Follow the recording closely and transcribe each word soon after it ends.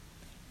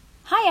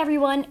Hi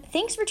everyone,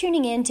 thanks for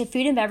tuning in to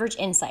Food and Beverage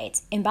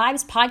Insights,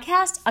 Imbibe's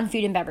podcast on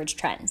food and beverage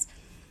trends.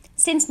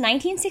 Since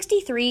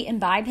 1963,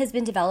 Imbibe has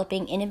been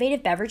developing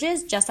innovative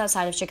beverages just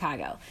outside of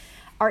Chicago.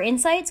 Our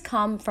insights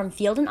come from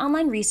field and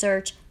online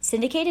research,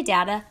 syndicated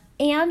data,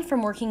 and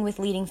from working with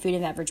leading food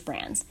and beverage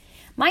brands.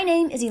 My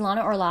name is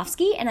Ilana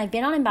Orlovsky, and I've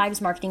been on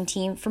Imbibe's marketing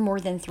team for more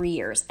than 3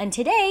 years. And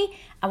today,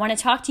 I want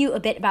to talk to you a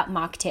bit about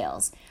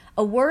mocktails,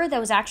 a word that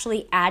was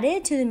actually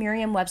added to the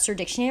Merriam-Webster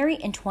dictionary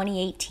in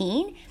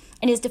 2018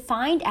 and is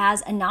defined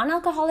as a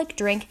non-alcoholic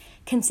drink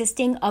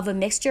consisting of a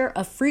mixture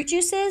of fruit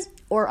juices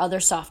or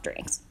other soft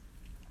drinks.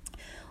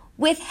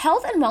 With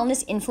health and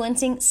wellness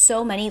influencing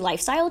so many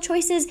lifestyle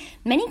choices,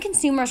 many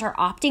consumers are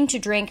opting to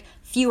drink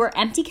fewer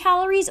empty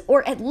calories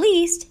or at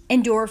least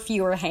endure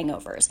fewer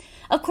hangovers.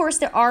 Of course,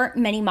 there are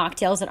many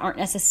mocktails that aren't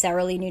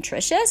necessarily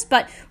nutritious,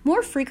 but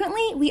more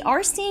frequently, we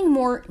are seeing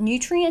more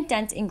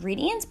nutrient-dense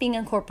ingredients being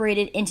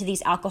incorporated into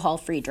these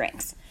alcohol-free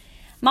drinks.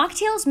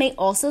 Mocktails may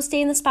also stay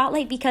in the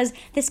spotlight because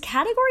this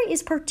category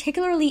is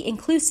particularly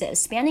inclusive,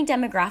 spanning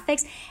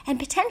demographics and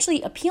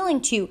potentially appealing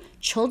to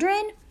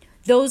children,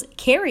 those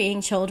carrying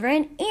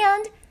children,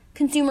 and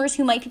consumers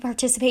who might be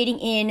participating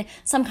in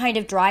some kind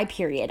of dry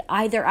period,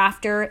 either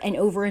after an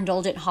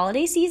overindulgent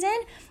holiday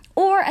season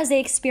or as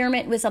they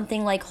experiment with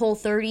something like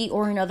Whole30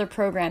 or another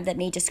program that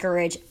may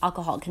discourage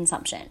alcohol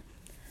consumption.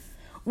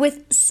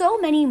 With so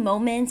many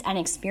moments and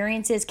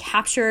experiences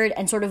captured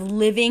and sort of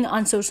living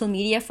on social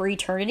media for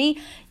eternity,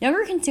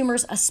 younger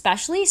consumers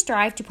especially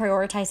strive to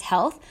prioritize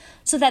health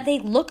so that they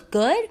look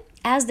good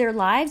as their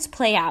lives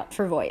play out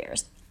for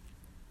voyeurs.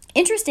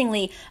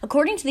 Interestingly,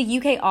 according to the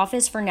UK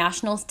Office for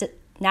National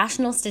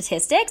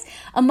Statistics,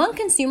 among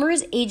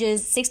consumers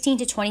ages 16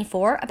 to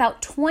 24,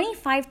 about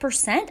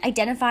 25%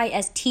 identify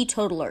as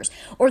teetotalers,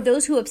 or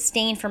those who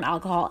abstain from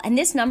alcohol, and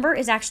this number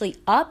is actually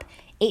up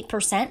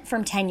 8%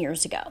 from 10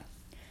 years ago.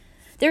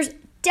 There's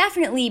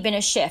definitely been a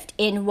shift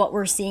in what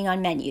we're seeing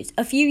on menus.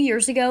 A few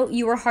years ago,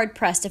 you were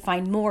hard-pressed to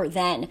find more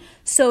than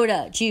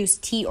soda, juice,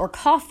 tea, or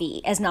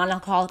coffee as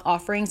non-alcoholic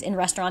offerings in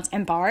restaurants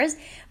and bars,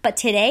 but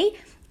today,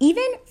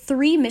 even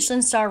 3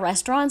 Michelin star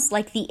restaurants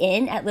like the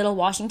Inn at Little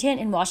Washington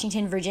in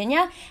Washington,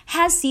 Virginia,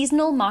 has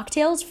seasonal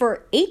mocktails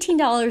for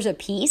 $18 a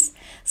piece,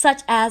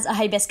 such as a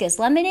hibiscus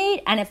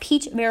lemonade and a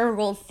peach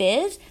marigold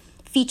fizz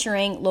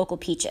featuring local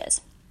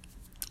peaches.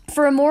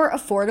 For a more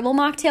affordable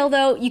mocktail,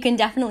 though, you can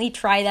definitely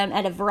try them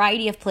at a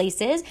variety of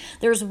places.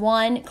 There's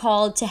one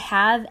called To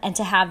Have and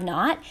To Have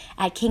Not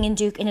at King and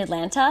Duke in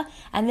Atlanta,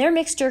 and their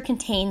mixture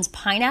contains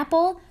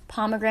pineapple,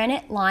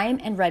 pomegranate, lime,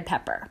 and red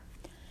pepper.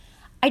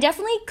 I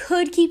definitely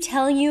could keep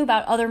telling you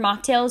about other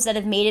mocktails that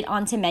have made it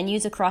onto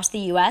menus across the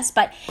US,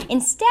 but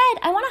instead,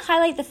 I want to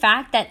highlight the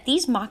fact that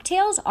these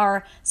mocktails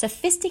are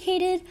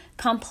sophisticated,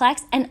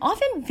 complex, and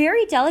often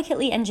very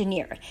delicately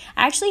engineered.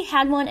 I actually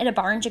had one at a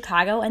bar in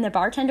Chicago, and the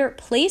bartender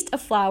placed a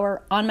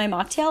flower on my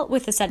mocktail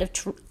with a set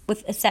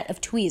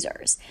of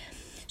tweezers.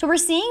 So we're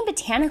seeing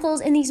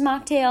botanicals in these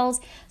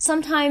mocktails.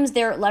 Sometimes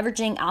they're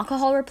leveraging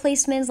alcohol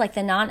replacements like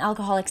the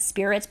non-alcoholic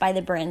spirits by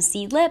the brand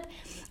Seedlip,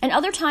 and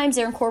other times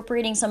they're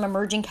incorporating some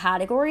emerging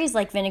categories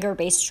like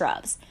vinegar-based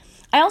shrubs.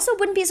 I also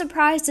wouldn't be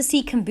surprised to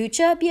see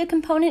kombucha be a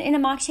component in a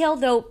mocktail,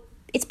 though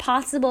it's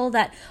possible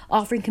that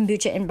offering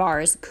kombucha in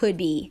bars could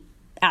be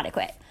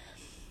adequate.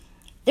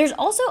 There's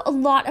also a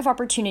lot of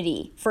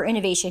opportunity for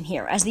innovation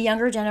here as the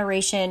younger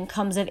generation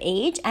comes of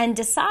age and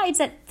decides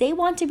that they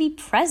want to be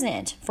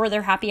present for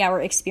their happy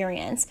hour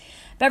experience.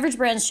 Beverage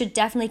brands should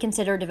definitely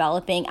consider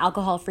developing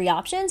alcohol-free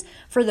options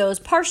for those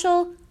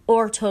partial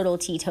or total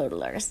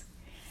teetotalers.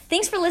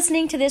 Thanks for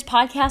listening to this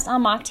podcast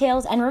on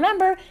mocktails, and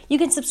remember, you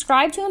can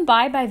subscribe to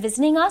Imbibe by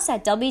visiting us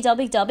at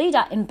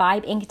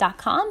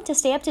www.imbibeinc.com to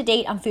stay up to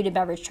date on food and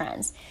beverage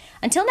trends.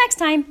 Until next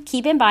time,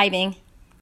 keep imbibing.